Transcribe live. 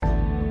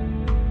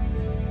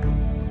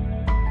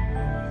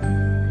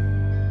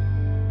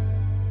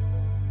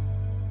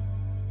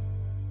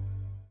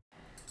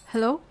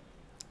Hello,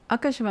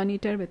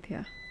 Akashvani Tervith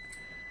here.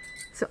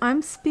 So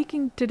I'm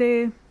speaking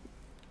today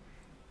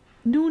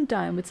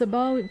noontime. It's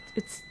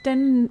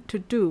 10 to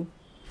 2,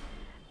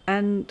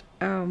 and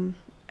I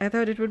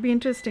thought it would be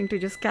interesting to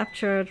just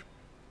capture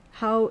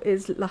how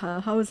is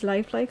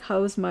life like,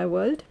 how is my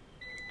world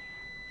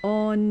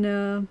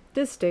on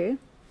this day.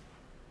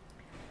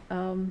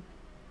 21st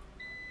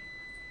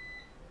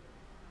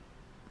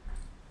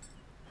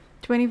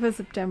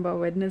September,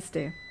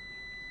 Wednesday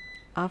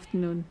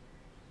afternoon,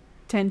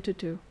 10 to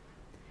 2.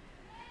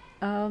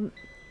 Now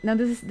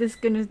this is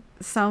going to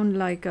sound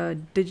like a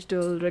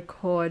digital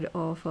record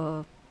of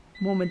a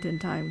moment in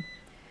time,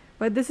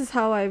 but this is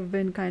how I've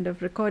been kind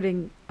of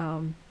recording,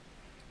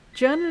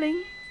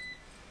 journaling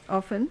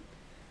often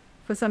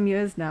for some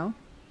years now.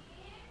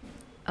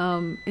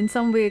 In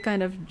some way,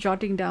 kind of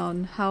jotting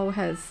down how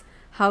is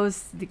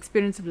the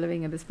experience of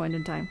living at this point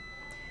in time.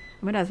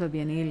 I might as well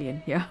be an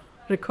alien, yeah,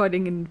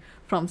 recording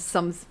from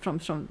some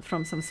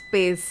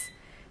space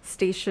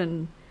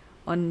station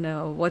on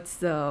what's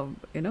the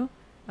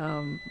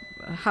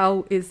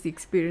how is the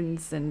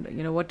experience,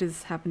 and what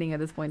is happening at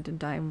this point in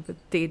time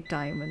with date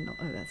time and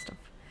all that stuff.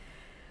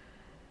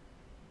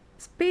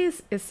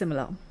 Space is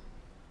similar.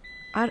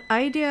 Our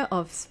idea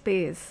of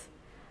space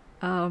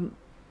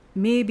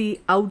may be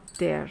out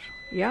there,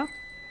 yeah,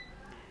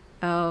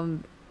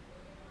 that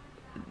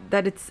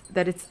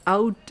it's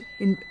out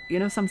in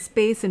some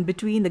space in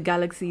between the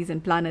galaxies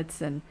and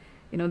planets, and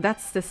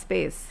that's the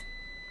space.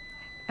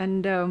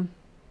 And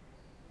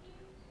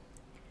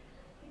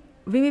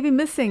we may be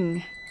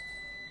missing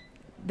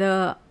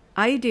the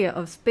idea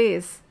of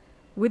space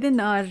within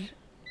our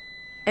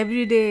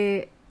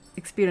everyday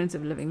experience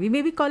of living. We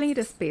may be calling it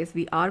a space,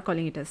 we are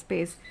calling it a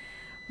space,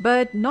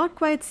 but not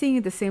quite seeing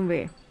it the same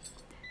way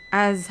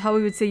as how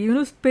we would say,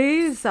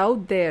 space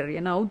out there,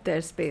 out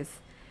there space.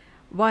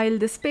 While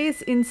the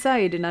space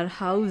inside in our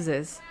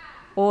houses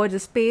or the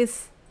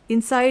space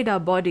inside our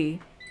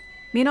body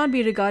may not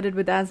be regarded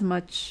with as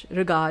much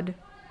regard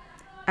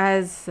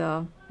as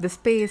the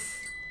space,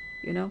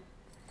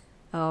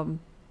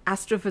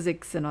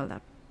 astrophysics and all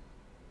that.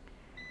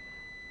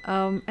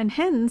 And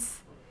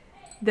hence,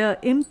 the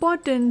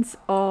importance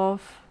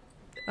of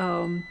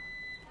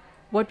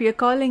what we are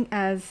calling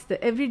as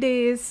the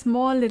everyday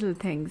small little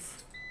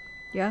things.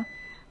 Yeah,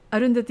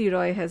 Arundhati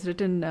Roy has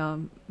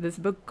written this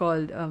book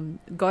called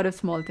God of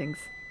Small Things,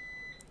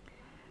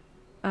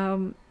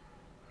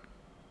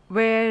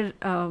 where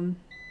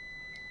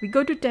we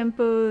go to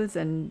temples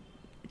and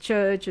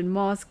church and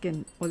mosque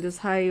and all those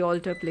high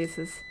altar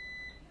places.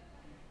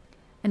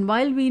 And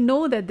while we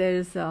know that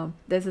there's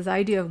this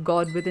idea of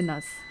God within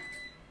us,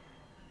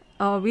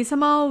 we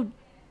somehow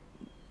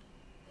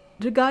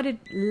regard it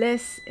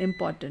less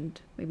important,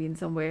 maybe in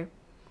some way,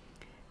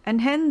 and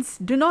hence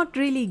do not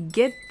really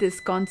get this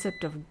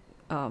concept of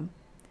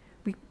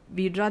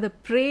we'd rather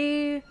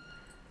pray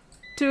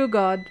to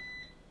God,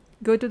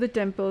 go to the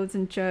temples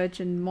and church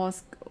and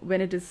mosque when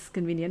it is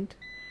convenient,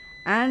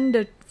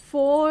 and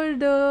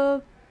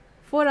for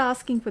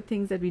asking for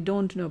things that we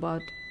don't know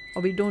about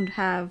or we don't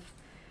have,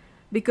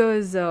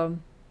 because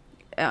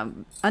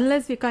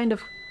unless we kind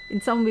of in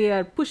some way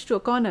are pushed to a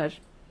corner,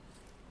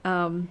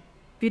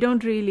 we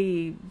don't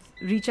really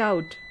reach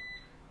out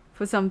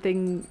for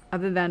something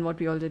other than what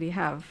we already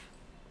have.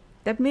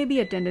 That may be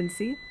a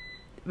tendency,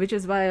 which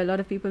is why a lot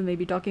of people may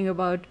be talking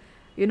about,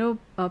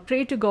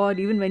 pray to God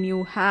even when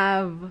you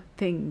have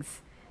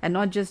things and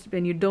not just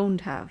when you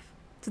don't have.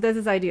 So there's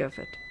this idea of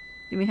it.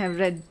 You may have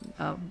read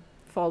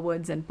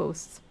forwards and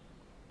posts.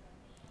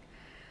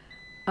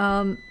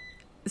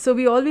 So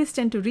we always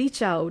tend to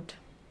reach out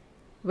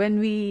when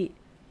we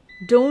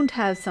don't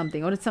have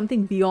something or it's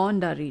something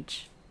beyond our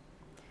reach.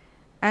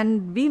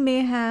 And we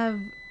may have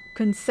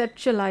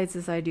conceptualized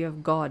this idea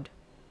of God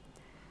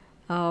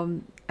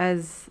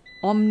as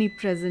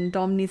omnipresent,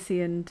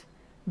 omniscient,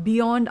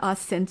 beyond our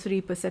sensory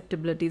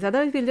perceptibilities.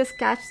 Otherwise, we'll just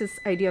catch this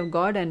idea of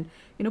God and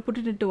put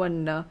it into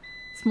one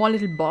small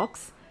little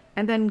box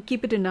and then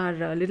keep it in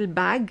our little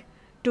bag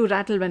to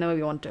rattle whenever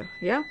we want to.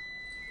 Yeah,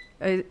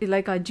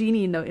 like a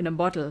genie in a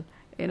bottle.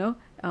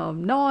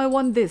 Now I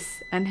want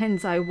this, and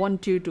hence I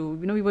want you to.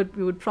 We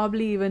would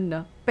probably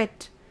even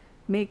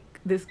make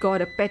this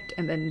God a pet,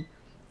 and then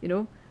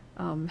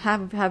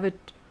have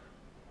it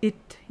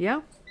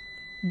yeah,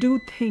 do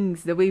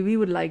things the way we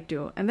would like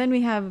to, and then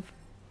we have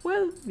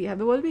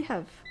the world we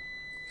have,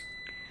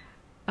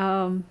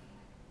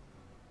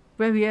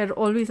 where we are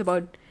always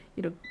about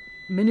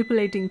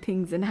manipulating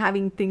things and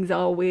having things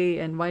our way,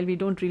 and while we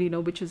don't really know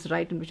which is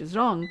right and which is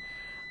wrong,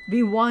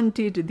 we want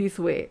it this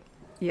way.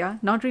 Yeah,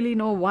 not really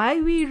know why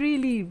we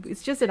really,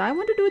 it's just that I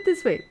want to do it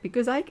this way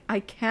because I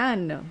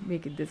can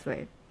make it this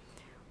way.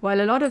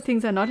 While a lot of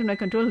things are not in my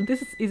control,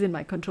 this is in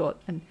my control.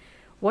 And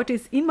what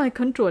is in my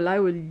control, I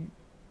will,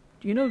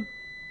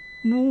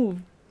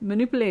 move,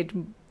 manipulate,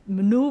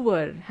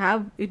 maneuver,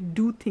 have it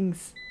do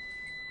things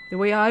the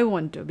way I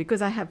want to,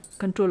 because I have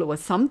control over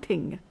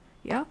something.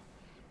 Yeah,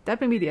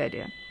 that may be the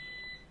idea.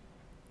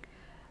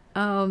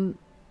 While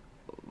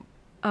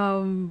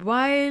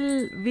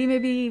we may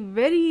be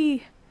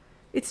very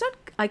it's not,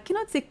 I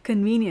cannot say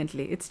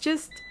conveniently, it's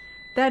just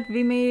that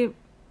we may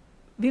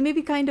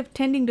be kind of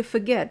tending to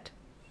forget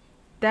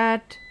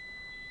that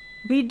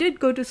we did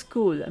go to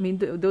school. I mean,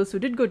 those who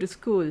did go to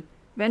school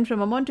went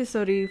from a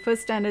Montessori,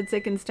 first standard,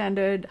 second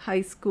standard,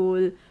 high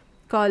school,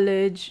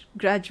 college,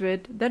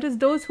 graduate. That is,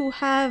 those who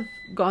have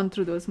gone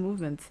through those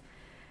movements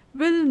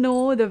will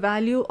know the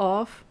value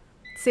of,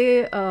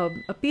 say, a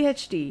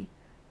PhD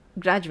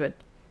graduate,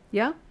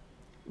 yeah,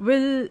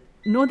 will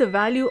know the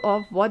value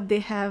of what they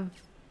have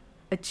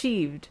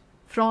achieved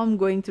from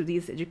going through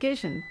these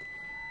education,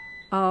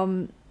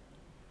 and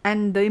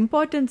the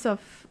importance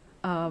of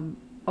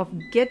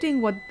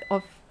getting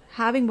of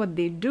having what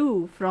they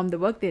do from the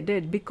work they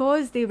did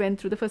because they went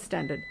through the first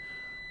standard,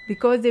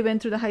 because they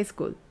went through the high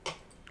school.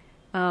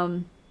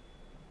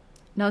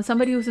 Now,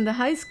 somebody who's in the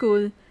high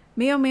school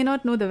may or may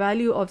not know the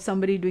value of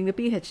somebody doing a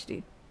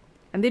PhD.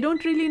 And they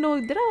don't really know,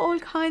 there are all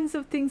kinds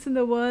of things in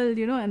the world,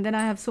 and then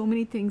I have so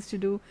many things to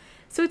do.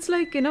 So it's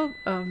like,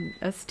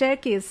 a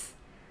staircase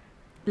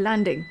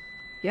landing.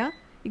 Yeah.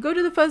 You go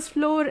to the first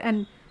floor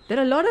and there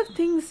are a lot of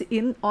things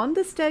on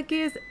the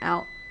staircase,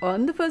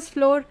 on the first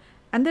floor,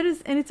 and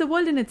it's a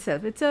world in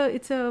itself. It's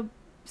a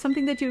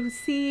something that you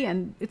see,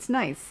 and it's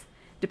nice,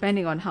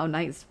 depending on how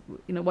nice,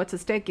 what's the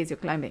staircase you're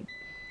climbing.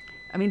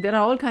 I mean, there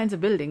are all kinds of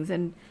buildings,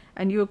 and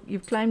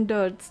you've climbed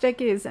a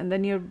staircase, and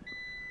then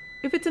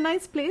if it's a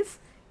nice place,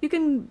 you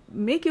can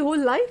make your whole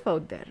life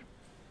out there.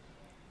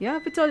 Yeah,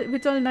 if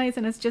it's all nice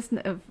and it's just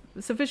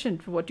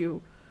sufficient for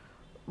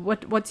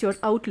what's your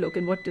outlook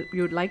and what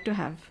you'd like to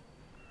have.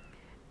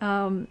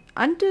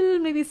 Until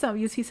maybe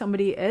you see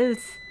somebody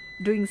else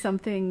doing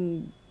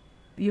something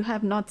you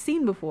have not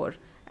seen before,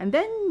 and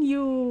then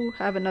you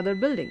have another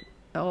building.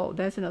 Oh,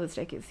 there's another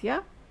staircase.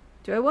 Yeah,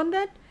 do I want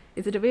that?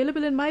 Is it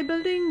available in my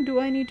building? Do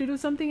I need to do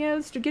something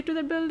else to get to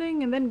that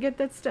building and then get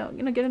that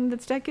get in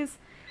that staircase?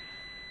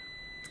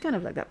 It's kind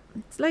of like that.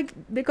 It's like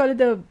they call it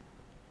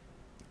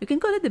you can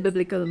call it the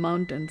biblical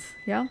mountains,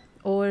 yeah?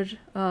 Or,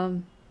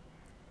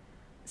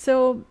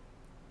 so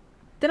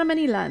there are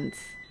many lands,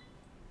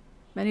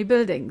 many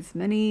buildings,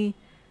 many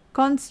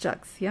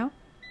constructs, yeah?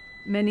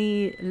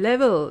 Many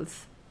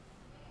levels.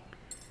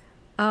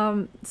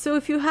 So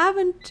if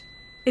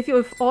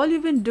all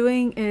you've been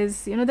doing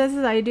is, there's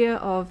this idea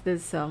of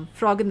this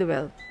frog in the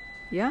well,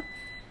 yeah?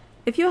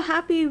 If you're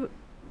happy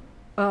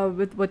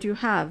with what you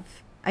have,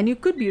 and you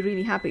could be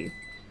really happy,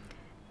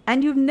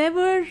 and you've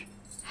never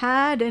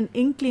had an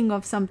inkling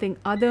of something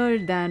other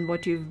than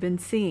what you've been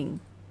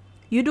seeing,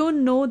 you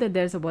don't know that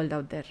there's a world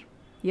out there,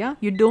 yeah?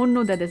 You don't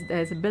know that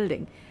there's a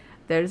building,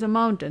 there's a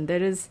mountain,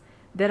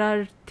 there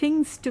are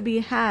things to be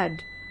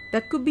had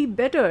that could be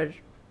better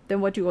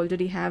than what you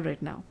already have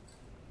right now.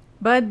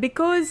 But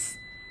because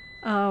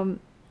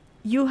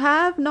you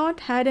have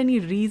not had any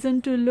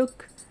reason to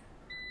look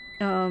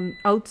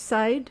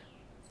outside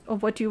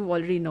of what you've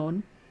already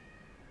known,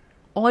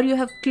 or you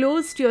have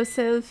closed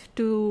yourself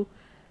to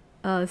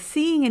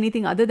seeing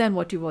anything other than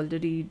what you've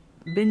already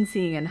been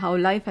seeing and how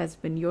life has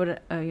been, your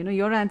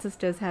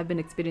ancestors have been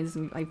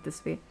experiencing life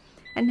this way.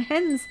 And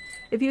hence,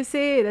 if you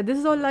say that this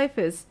is all life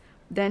is,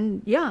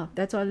 then yeah,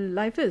 that's all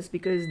life is,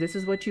 because this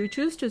is what you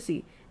choose to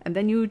see, and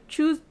then you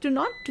choose to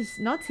not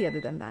see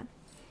other than that.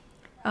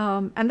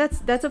 And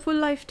that's a full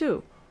life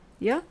too,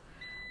 yeah.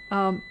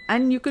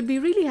 And you could be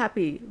really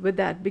happy with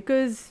that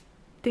because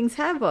things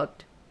have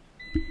worked,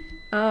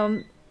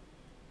 and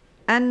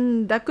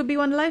that could be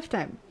one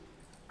lifetime.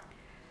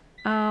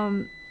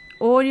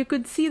 Or you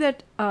could see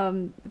that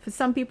for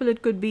some people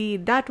it could be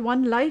that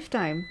one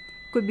lifetime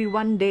could be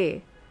one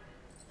day,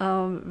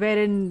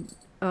 wherein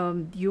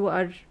you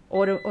are,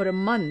 or a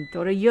month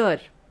or a year.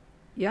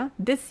 Yeah,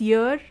 this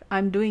year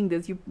I'm doing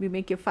this. You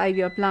make your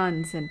 5-year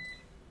plans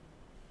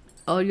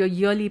or your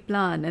yearly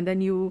plan, and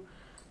then you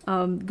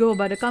go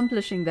about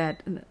accomplishing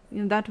that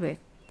in that way.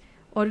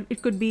 Or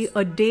it could be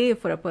a day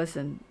for a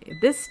person.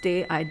 This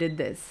day I did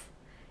this.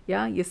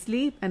 Yeah, you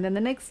sleep, and then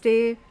the next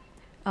day,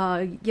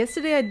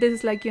 yesterday I did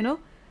this, like,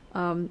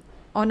 on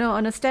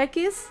a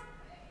staircase,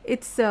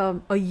 it's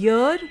a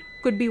year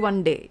could be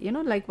one day,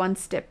 like one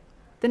step.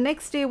 The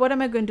next day, what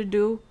am I going to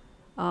do?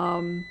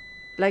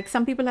 Like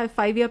some people have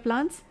 5-year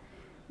plans.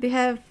 They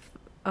have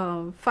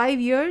 5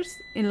 years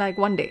in like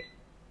one day.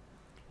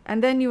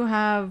 And then you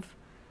have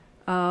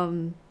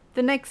the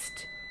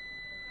next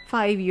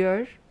 5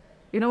 years.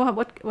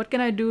 What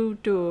can I do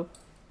to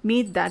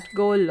meet that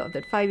goal of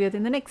that 5 years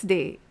in the next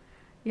day?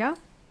 Yeah.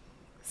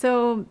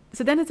 So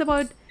then it's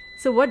about,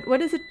 so what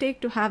does it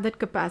take to have that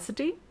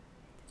capacity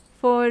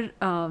for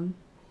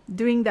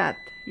doing that?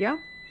 Yeah.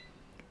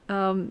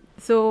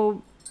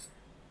 So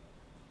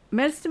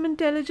Meristem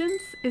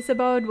intelligence is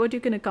about what you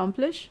can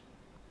accomplish.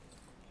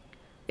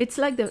 It's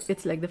like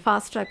the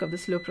fast track of the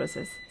slow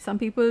process. Some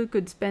people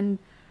could spend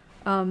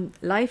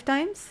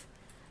lifetimes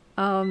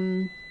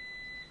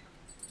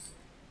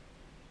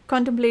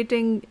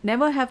contemplating,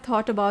 never have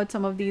thought about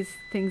some of these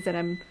things that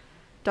I'm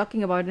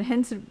talking about, and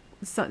hence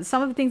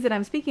some of the things that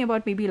I'm speaking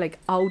about may be like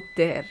out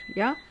there,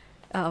 yeah,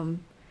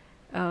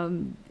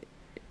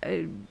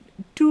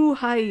 too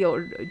high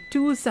or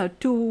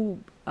too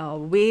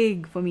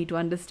vague for me to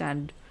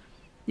understand.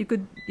 You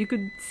could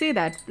say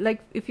that,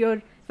 like, if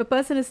a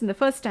person is in the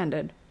first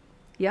standard,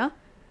 yeah,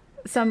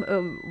 some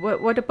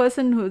what a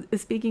person who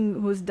is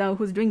speaking, who's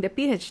doing their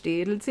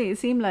PhD, it'll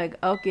seem like,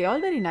 okay, all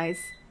very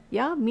nice,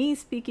 yeah, me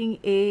speaking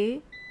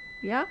a,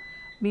 yeah,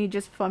 me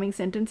just forming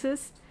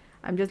sentences,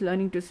 I'm just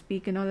learning to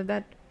speak and all of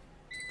that.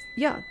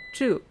 Yeah,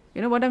 true.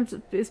 What I'm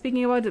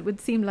speaking about, it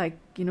would seem like,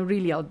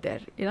 really out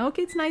there.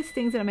 Okay, it's nice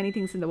things. There are many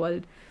things in the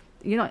world.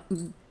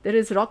 There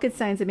is rocket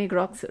science. They make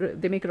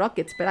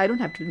rockets, but I don't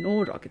have to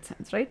know rocket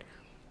science, right?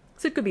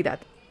 So it could be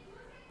that.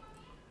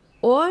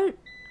 Or,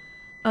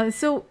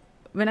 so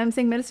when I'm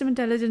saying melastrum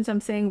intelligence,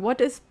 I'm saying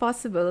what is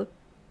possible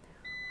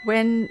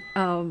when,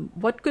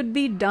 what could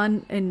be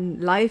done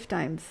in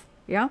lifetimes,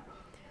 yeah,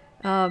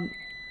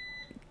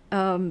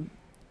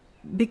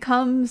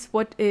 becomes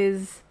what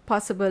is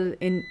possible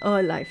in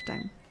a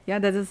lifetime. Yeah,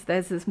 there's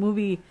this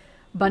movie,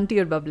 Bunty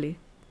or Bubbly,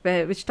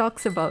 which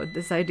talks about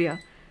this idea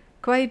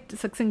quite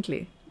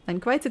succinctly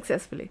and quite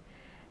successfully.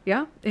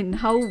 Yeah, in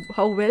how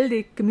well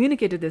they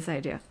communicated this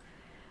idea.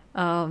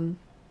 Well,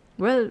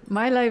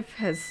 my life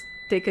has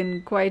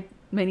taken quite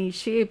many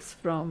shapes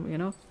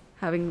from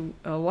having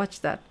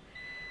watched that,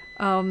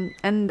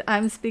 and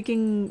I'm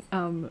speaking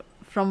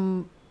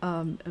from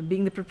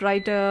being the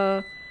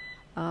proprietor.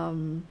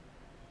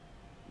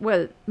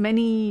 Well,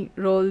 many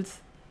roles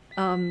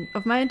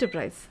of my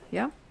enterprise,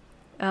 yeah,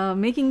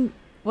 making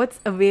what's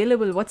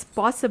available, what's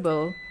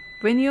possible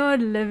when you're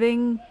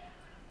living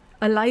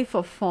a life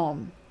of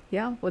form.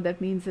 Yeah, what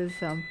that means is,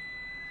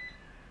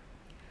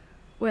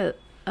 well,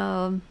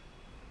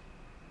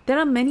 there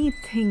are many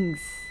things.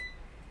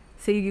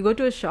 Say you go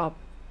to a shop,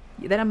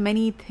 there are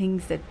many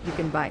things that you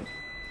can buy,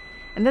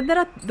 and then there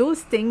are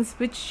those things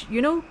which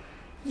you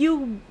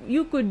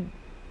could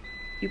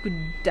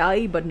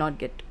die but not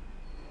get.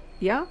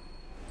 Yeah.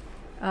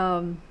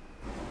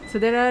 So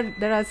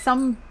there are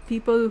some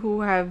people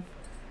who have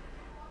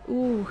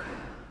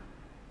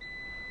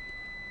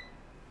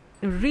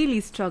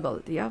really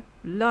struggled. Yeah,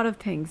 a lot of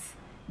things,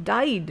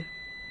 died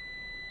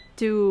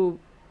to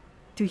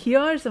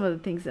hear some of the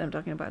things that I'm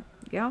talking about.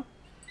 Yeah.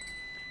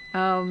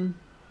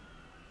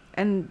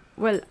 And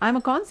well, I'm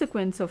a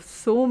consequence of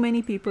so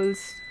many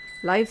people's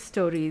life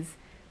stories,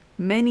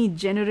 many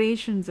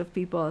generations of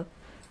people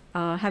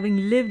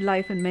having lived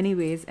life in many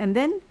ways, and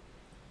then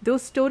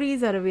those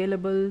stories are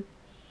available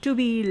to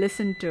be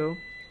listened to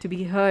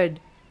be heard,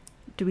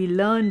 to be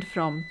learned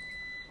from.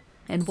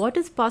 And what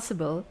is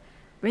possible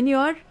when you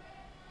are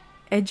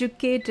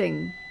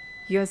educating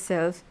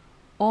yourself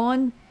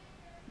on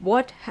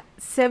what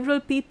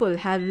several people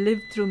have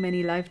lived through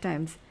many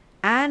lifetimes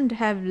and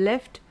have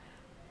left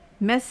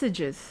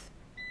messages,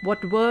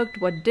 what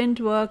worked, what didn't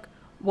work,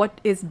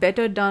 what is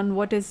better done,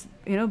 what is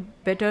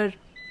better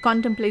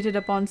contemplated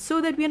upon,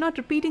 so that we are not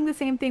repeating the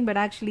same thing but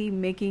actually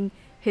making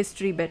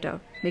history better,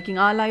 making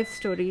our life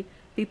story,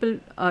 people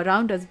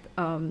around us,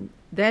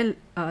 their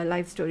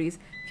life stories,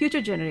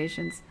 future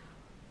generations,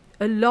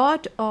 a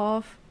lot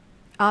of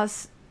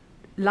us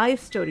life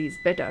stories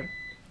better,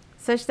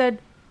 such that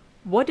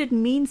what it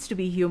means to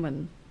be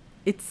human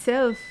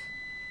itself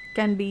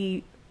can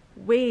be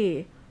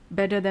way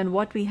better than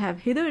what we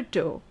have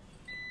hitherto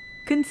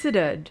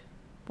considered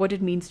what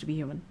it means to be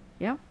human.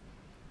 Yeah.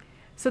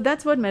 So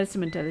that's what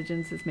melastrum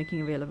intelligence is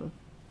making available.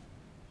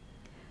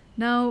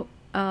 Now,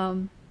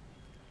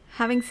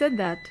 having said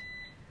that,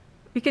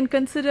 we can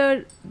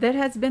consider there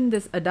has been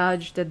this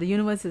adage that the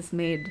universe is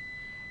made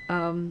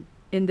in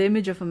the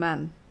image of a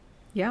man.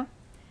 Yeah.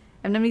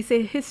 And then we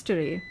say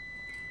history,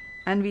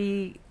 and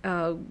we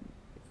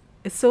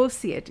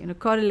associate,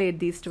 correlate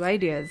these two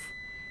ideas,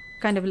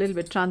 kind of a little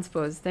bit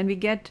transpose. Then we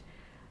get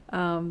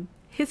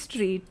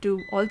history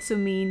to also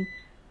mean,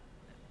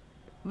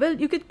 well,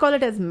 you could call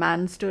it as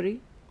man's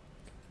story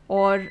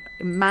or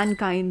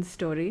mankind's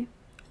story,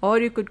 or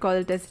you could call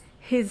it as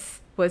his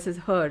versus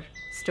her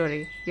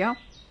story. Yeah,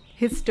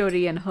 his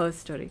story and her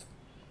story.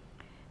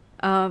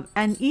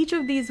 And each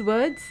of these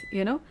words,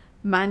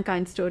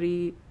 mankind's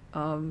story,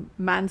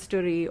 man's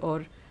story,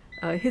 or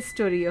his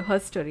story or her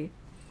story,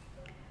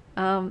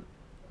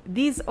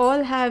 these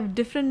all have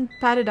different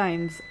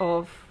paradigms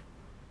of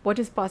what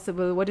is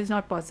possible, what is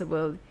not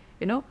possible,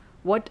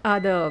 what are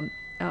the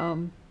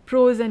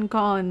pros and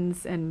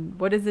cons, and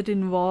what does it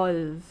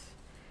involve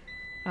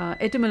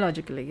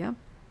etymologically. Yeah.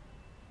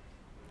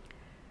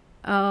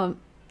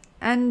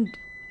 And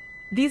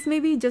these may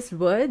be just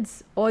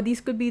words, or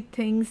these could be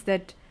things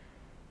that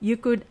you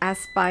could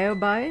aspire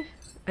by,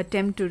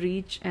 attempt to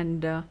reach,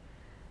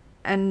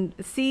 and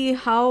see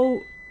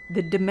how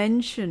the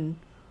dimension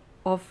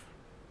of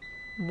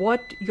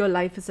what your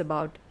life is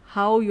about,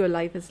 how your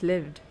life is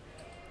lived,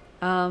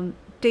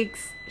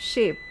 takes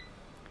shape,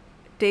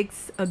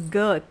 takes a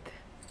girth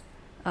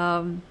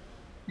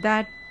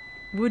that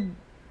would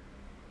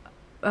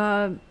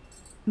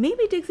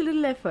maybe takes a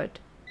little effort,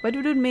 but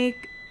it would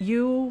make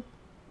you,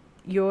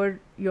 your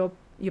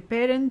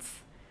parents,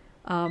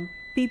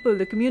 people,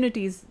 the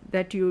communities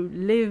that you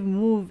live,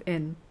 move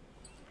in,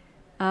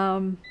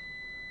 live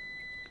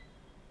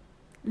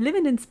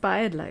an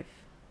inspired life.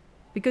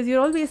 because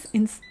you're always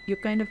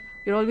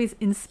you're always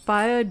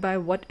inspired by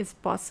what is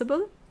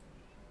possible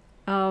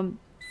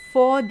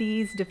for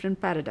these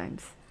different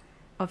paradigms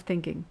of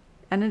thinking.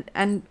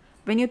 And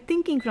when you're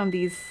thinking from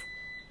these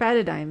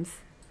paradigms,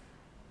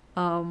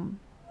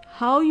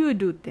 how you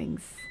do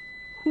things,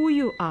 who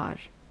you are,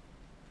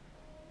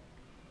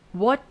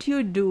 what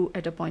you do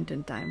at a point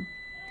in time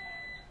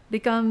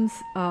becomes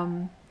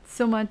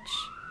so much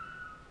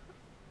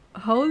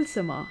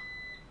wholesomer,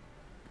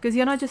 because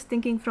you're not just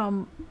thinking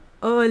from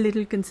a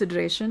little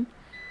consideration.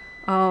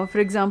 For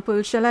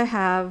example, shall I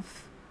have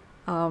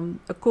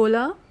a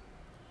cola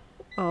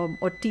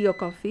or tea or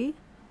coffee,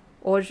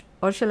 or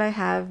shall I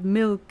have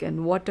milk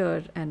and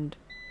water and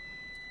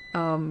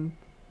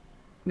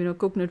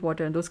coconut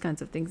water and those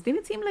kinds of things? They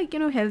may seem like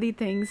healthy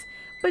things,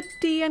 but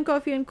tea and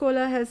coffee and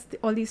cola has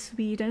all these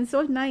sweet and it's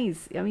all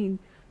nice. I mean,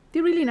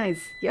 they're really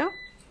nice, yeah.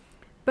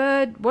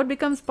 But what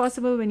becomes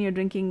possible when you're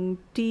drinking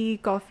tea,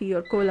 coffee,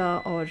 or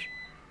cola, or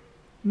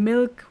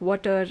milk,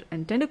 water,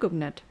 and tender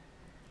coconut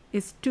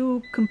is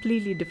two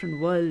completely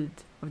different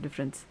worlds of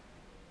difference.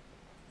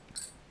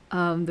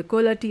 The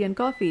cola, tea, and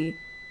coffee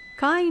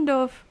kind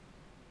of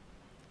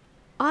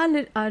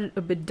are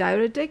a bit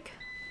diuretic,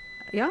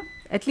 yeah.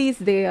 At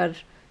least they are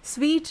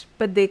sweet,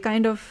 but they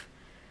kind of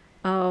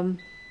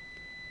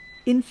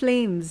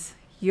inflames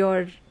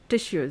your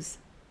tissues.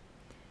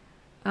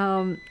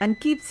 And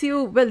keeps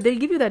you, well, they'll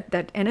give you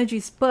that energy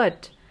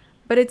spurt,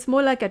 but it's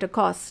more like at a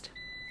cost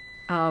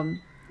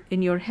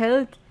in your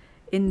health,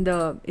 in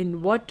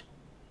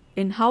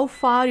how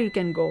far you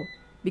can go,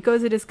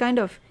 because it is kind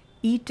of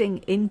eating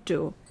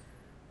into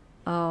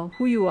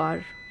who you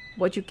are,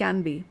 what you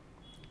can be.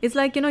 It's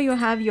like you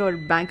have your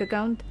bank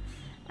account,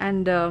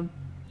 and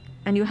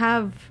you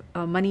have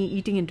money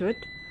eating into it.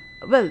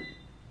 Well,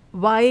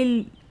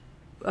 while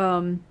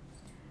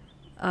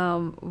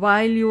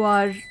you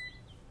are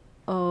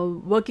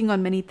working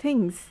on many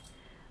things,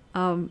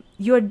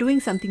 you are doing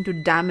something to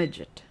damage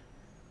it.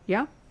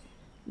 Yeah.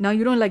 Now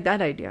you don't like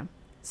that idea.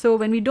 So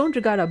when we don't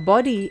regard our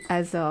body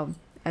as a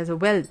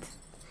wealth,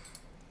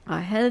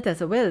 our health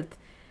as a wealth,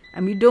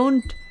 and we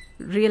don't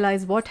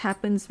realize what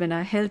happens when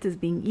our health is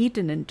being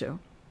eaten into,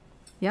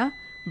 yeah,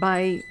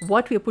 by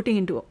what we are putting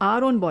into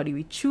our own body.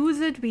 We choose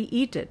it, we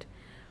eat it.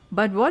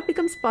 But what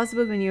becomes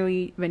possible when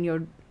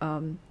you're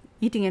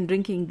eating and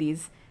drinking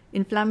these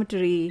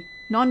inflammatory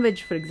non-veg,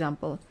 for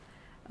example?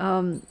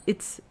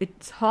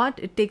 It's hot,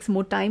 it takes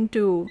more time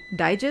to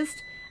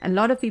digest, and a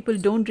lot of people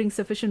don't drink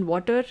sufficient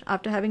water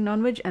after having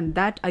non-veg, and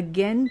that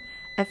again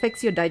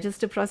affects your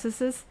digestive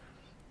processes,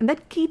 and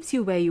that keeps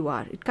you where you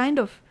are. It kind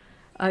of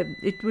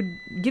it would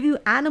give you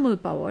animal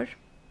power,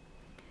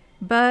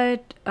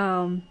 but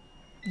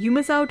you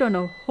miss out on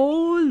a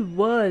whole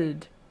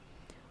world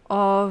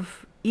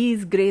of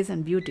ease, grace,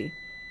 and beauty,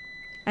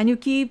 and you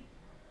keep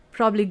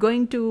probably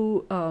going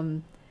to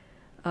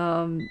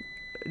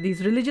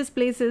these religious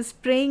places,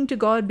 praying to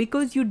God,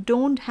 because you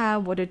don't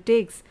have what it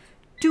takes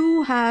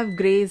to have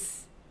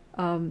grace,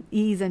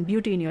 ease, and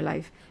beauty in your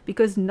life,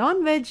 because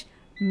non-veg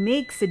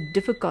makes it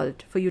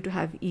difficult for you to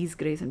have ease,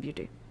 grace, and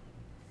beauty.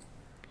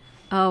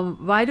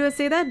 Why do I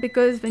say that?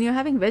 Because when you're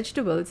having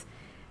vegetables,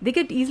 they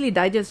get easily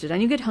digested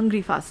and you get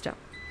hungry faster.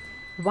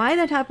 Why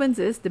that happens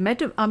is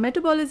our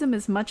metabolism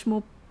is much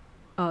more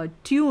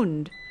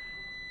tuned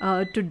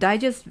to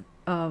digest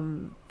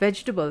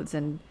vegetables,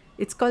 and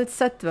it's called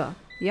sattva,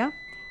 yeah.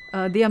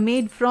 They are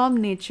made from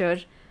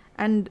nature,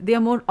 and they are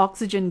more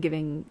oxygen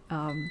giving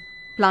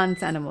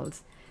plants,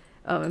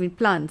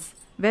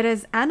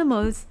 whereas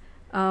animals,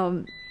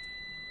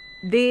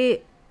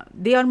 they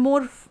are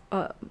more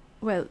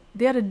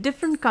they are a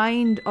different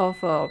kind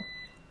of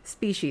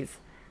species,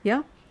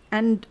 yeah,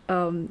 and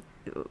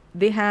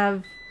they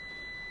have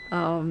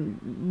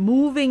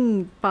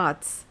moving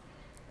parts,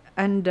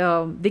 and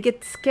they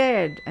get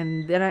scared,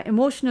 and there are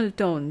emotional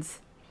tones.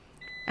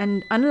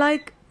 And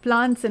unlike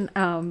plants,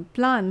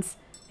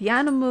 the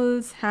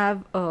animals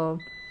have an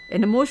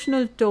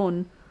emotional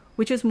tone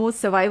which is more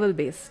survival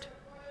based.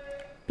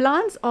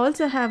 Plants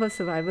also have a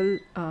survival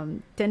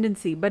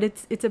tendency, but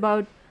it's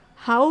about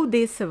how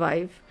they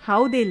survive,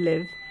 how they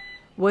live,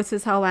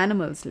 versus how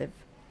animals live.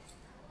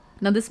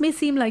 Now this may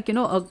seem like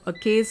a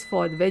case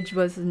for the veg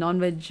versus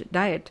non-veg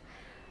diet,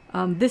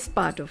 this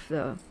part of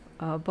the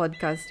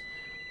podcast,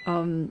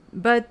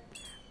 but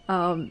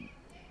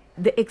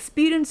the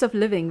experience of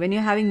living when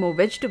you're having more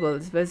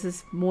vegetables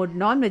versus more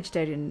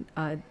non-vegetarian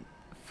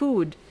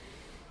food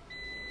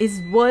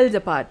is worlds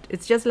apart.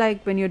 It's just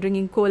like when you're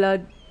drinking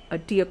cola,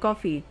 tea or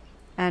coffee,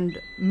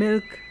 and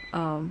milk,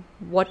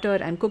 water,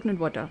 and coconut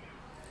water.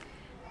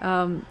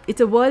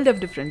 It's a world of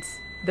difference.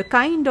 The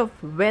kind of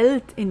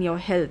wealth in your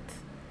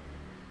health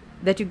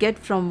that you get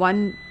from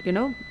one,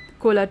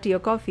 cola, tea or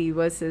coffee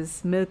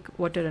versus milk,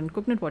 water, and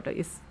coconut water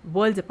is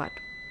worlds apart.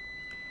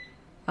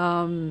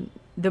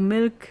 The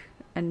milk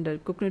and the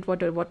coconut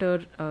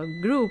water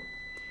group,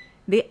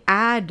 they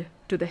add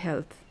to the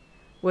health,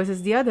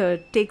 versus the other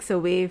takes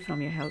away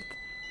from your health.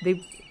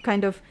 They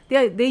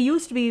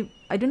used to be,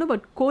 I don't know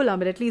about cola,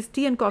 but at least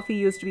tea and coffee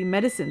used to be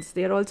medicines.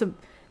 They are also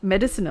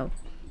medicinal.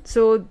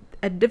 So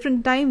at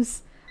different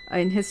times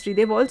in history,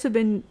 they've also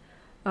been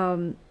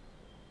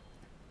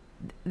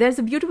there's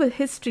a beautiful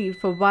history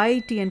for why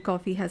tea and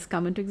coffee has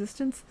come into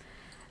existence,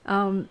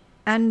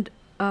 and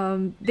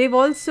they've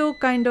also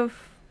kind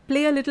of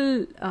play a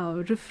little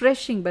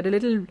refreshing but a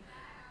little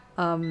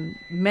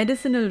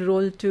medicinal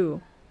role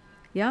too.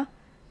 Yeah,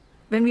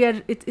 when we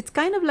are, it's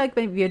kind of like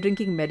when we are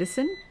drinking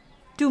medicine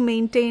to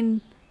maintain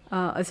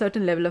a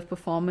certain level of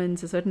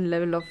performance, a certain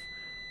level of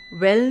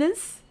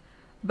wellness.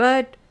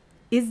 But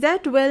is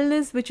that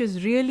wellness which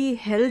is really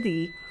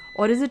healthy,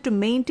 or is it to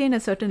maintain a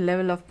certain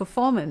level of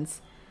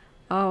performance?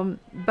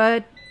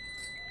 But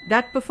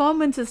that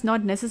performance is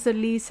not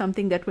necessarily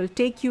something that will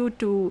take you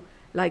to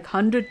like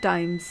 100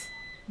 times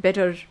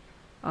better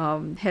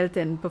health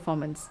and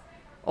performance.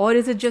 Or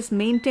is it just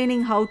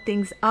maintaining how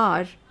things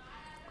are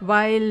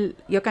while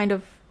you're kind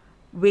of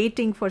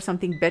waiting for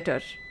something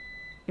better?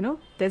 You know,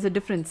 there's a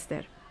difference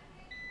there.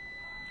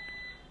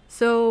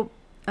 So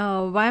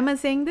why am I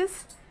saying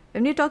this?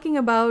 When we're talking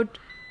about,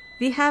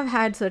 we have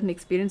had certain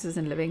experiences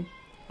in living,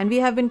 and we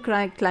have been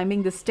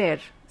climbing the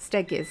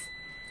staircase,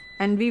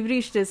 and we've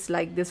reached this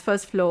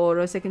first floor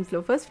or second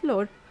floor, first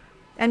floor,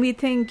 and we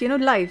think,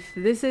 life,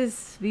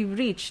 we've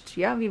reached,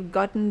 we've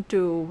gotten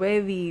to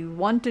where we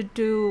wanted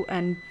to,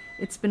 and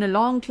it's been a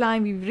long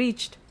climb, we've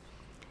reached.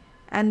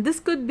 And this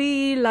could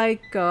be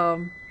like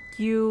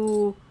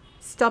you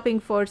stopping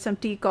for some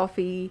tea,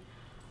 coffee,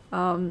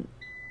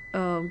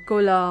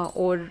 cola,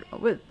 or,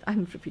 well,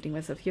 I'm repeating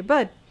myself here,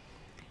 but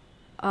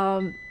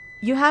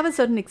you have a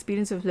certain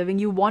experience of living,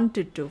 you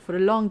wanted to for a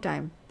long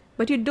time,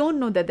 but you don't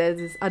know that there's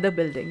this other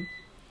building,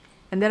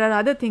 and there are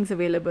other things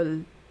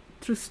available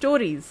through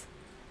stories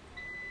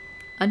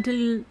until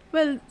you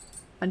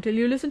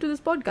listen to this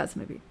podcast,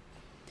 maybe,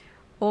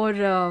 or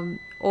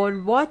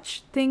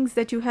watch things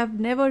that you have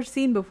never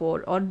seen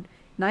before, or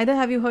neither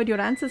have you heard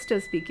your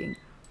ancestors speaking,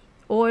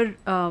 or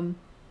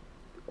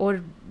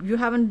you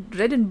haven't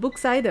read in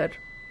books either.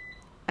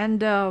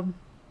 And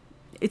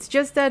it's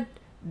just that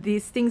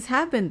these things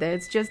have been there.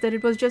 It's just that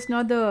it was just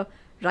not the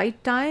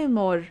right time,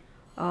 or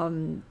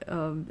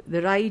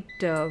the right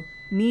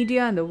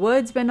media, and the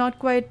words were not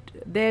quite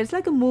there. It's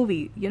like a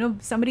movie.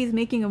 Somebody's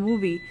making a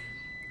movie.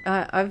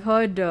 I've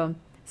heard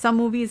some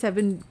movies have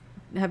been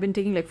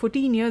taking like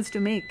 14 years to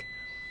make,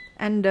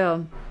 and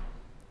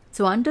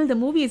so until the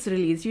movie is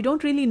released, you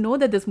don't really know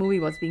that this movie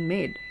was being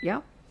made.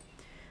 Yeah.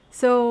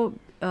 So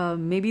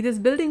maybe this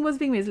building was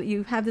being made.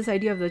 You have this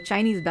idea of the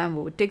Chinese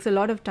bamboo. It takes a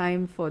lot of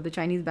time for the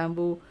Chinese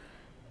bamboo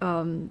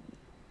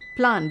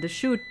plant, the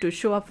shoot, to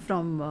show up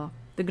from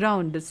the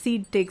ground. The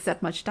seed takes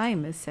that much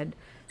time, is said.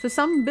 So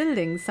some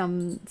buildings,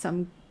 some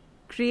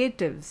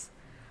creatives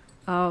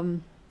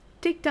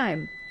take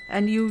time,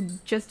 and you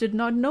just did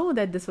not know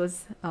that this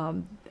was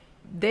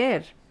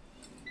there.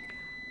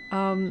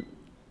 And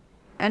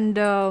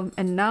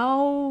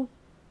now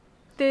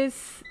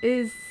this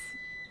is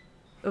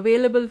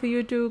available for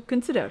you to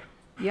consider.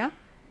 Yeah,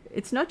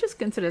 it's not just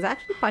consider, it's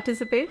actually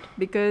participate,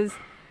 because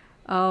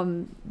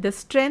the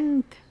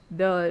strength,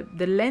 the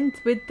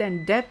length, width,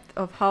 and depth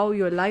of how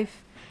your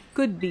life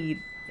could be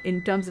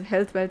in terms of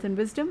health, wealth, and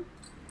wisdom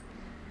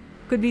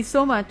could be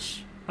so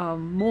much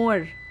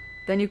more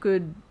than you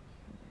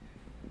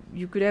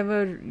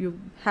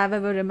have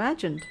ever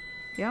imagined.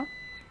 Yeah.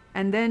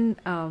 And then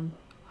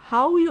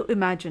how you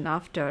imagine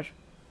after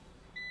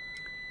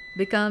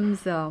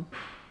becomes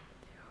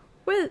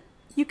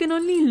you can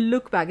only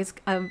look back.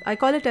 I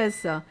call it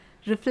as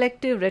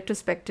reflective,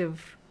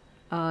 retrospective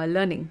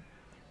learning,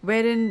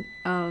 wherein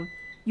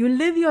you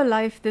live your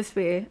life this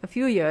way a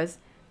few years,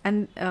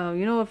 and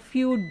a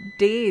few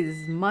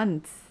days,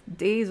 months,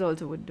 days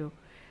also would do,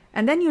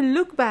 and then you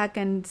look back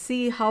and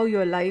see how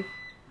your life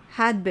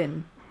had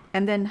been,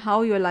 and then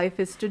how your life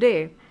is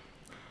today,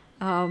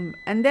 and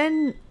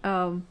then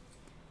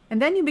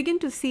you begin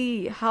to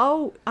see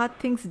how are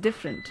things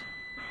different.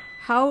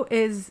 How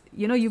is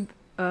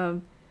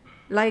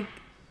like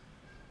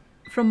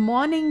from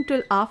morning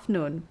till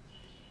afternoon,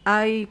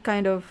 I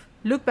kind of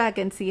look back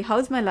and see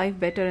how's my life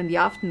better in the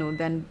afternoon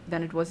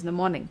than it was in the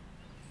morning,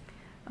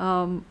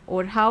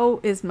 or how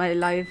is my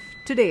life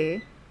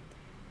today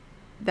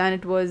than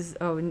it was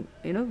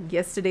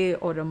yesterday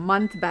or a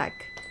month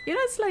back.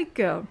 It's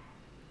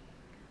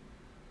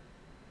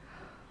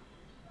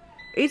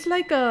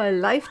like a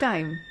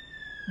lifetime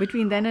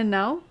between then and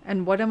now,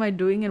 and what am I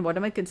doing, and what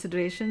are my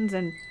considerations,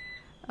 and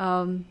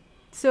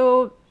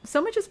so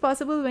much is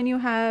possible when you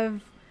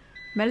have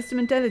Melestim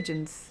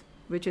intelligence,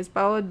 which is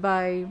powered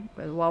by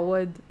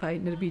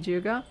Nirbija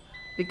Yoga,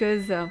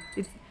 because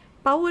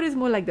power is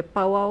more like the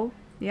powwow,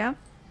 yeah,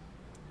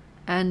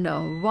 and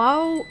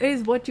wow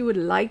is what you would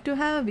like to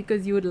have,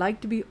 because you would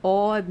like to be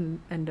awed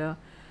and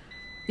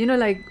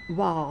like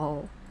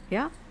wow,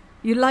 yeah,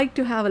 you like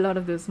to have a lot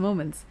of those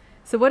moments.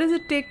 So what does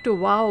it take to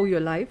wow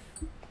your life?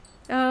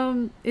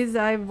 Is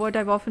what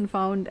I've often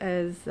found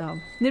as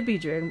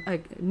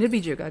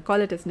Nirbija Yoga. I call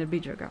it as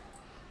Nirbija Yoga.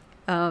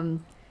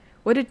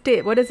 What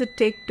does it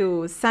take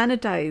to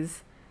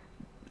sanitize?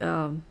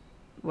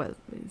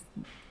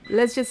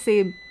 Let's just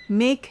say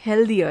make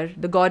healthier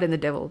the God and the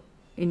devil.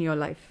 in your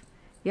life.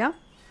 Yeah.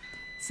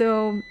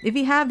 So if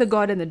we have the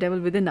God and the devil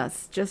within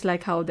us, just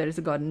like how there is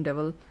a God and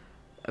devil,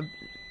 uh,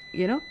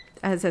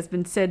 as has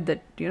been said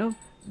that,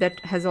 that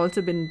has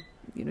also been,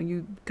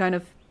 you kind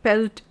of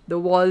pelt the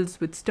walls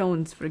with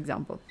stones, for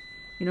example,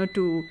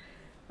 to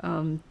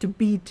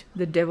beat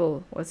the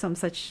devil or some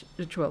such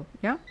ritual.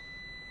 Yeah.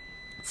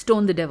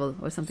 Stone the devil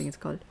or something it's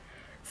called.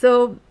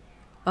 So,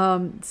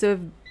 so if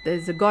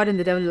there's a God and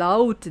the devil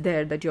out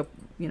there that you're,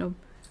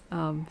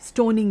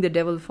 stoning the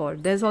devil for,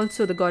 there's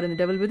also the God and the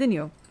devil within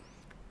you.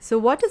 So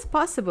what is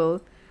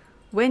possible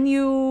when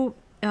you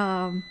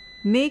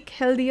make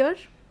healthier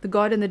the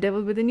God and the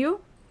devil within you,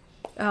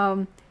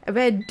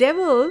 where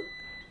devil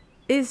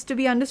is to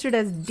be understood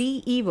as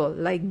de-evil,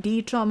 like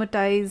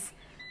de-traumatize,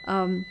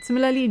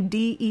 similarly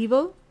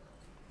de-evil.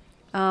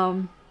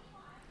 But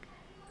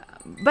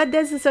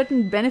there's a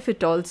certain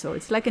benefit also.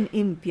 It's like an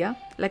imp, yeah,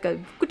 like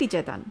a kuti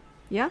shaitan,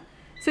 yeah.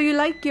 So you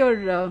like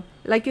your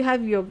like you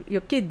have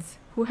your kids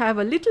who have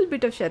a little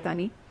bit of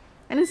shaitani,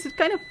 and it's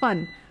kind of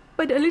fun.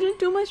 But a little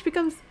too much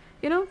becomes,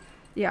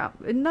 yeah,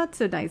 not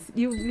so nice.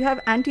 You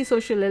have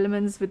antisocial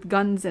elements with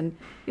guns, and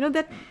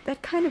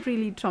that kind of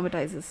really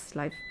traumatizes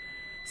life.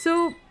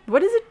 So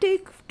what does it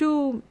take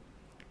to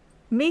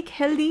make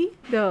healthy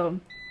the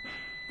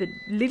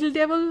little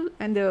devil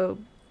and the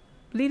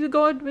little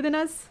God within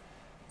us,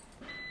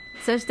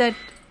 such that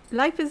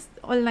life is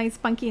all nice,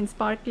 spunky and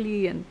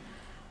sparkly and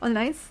all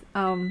nice,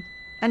 and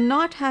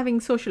not having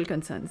social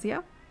concerns,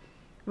 yeah,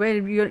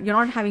 where you're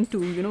not having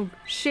to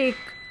shake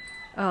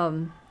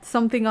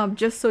something up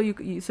just so you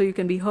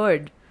can be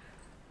heard.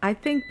 I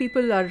think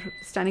people are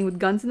standing with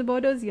guns in the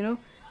borders.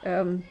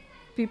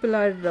 People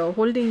are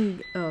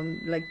holding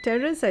like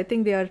terrorists. I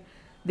think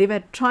they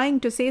were trying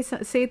to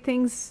say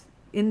things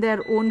in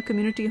their own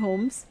community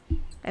homes,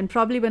 and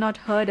probably were not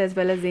heard as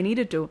well as they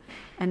needed to.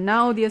 And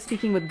now they are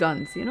speaking with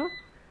guns.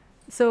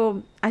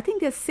 So I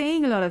think they're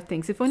saying a lot of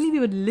things. If only we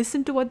would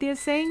listen to what they are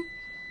saying,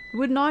 we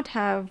would not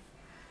have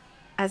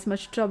as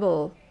much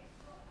trouble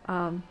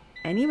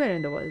anywhere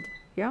in the world.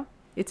 Yeah.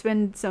 It's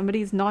when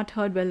somebody is not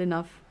heard well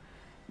enough,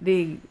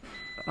 they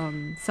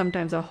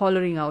sometimes are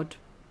hollering out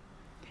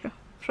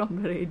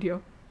from the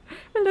radio.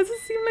 Well, does it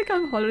seem like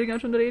I'm hollering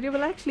out from the radio?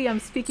 Well, actually, I'm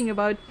speaking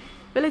about,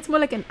 it's more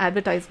like an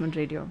advertisement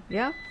radio.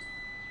 Yeah.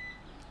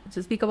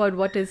 To speak about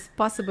what is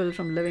possible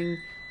from living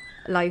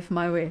life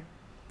my way.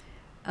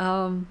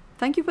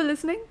 Thank you for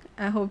listening.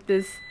 I hope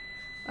this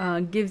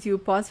gives you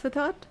pause for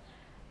thought.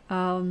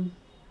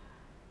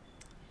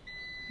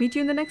 Meet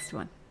you in the next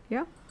one.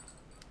 Yeah.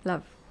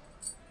 Love.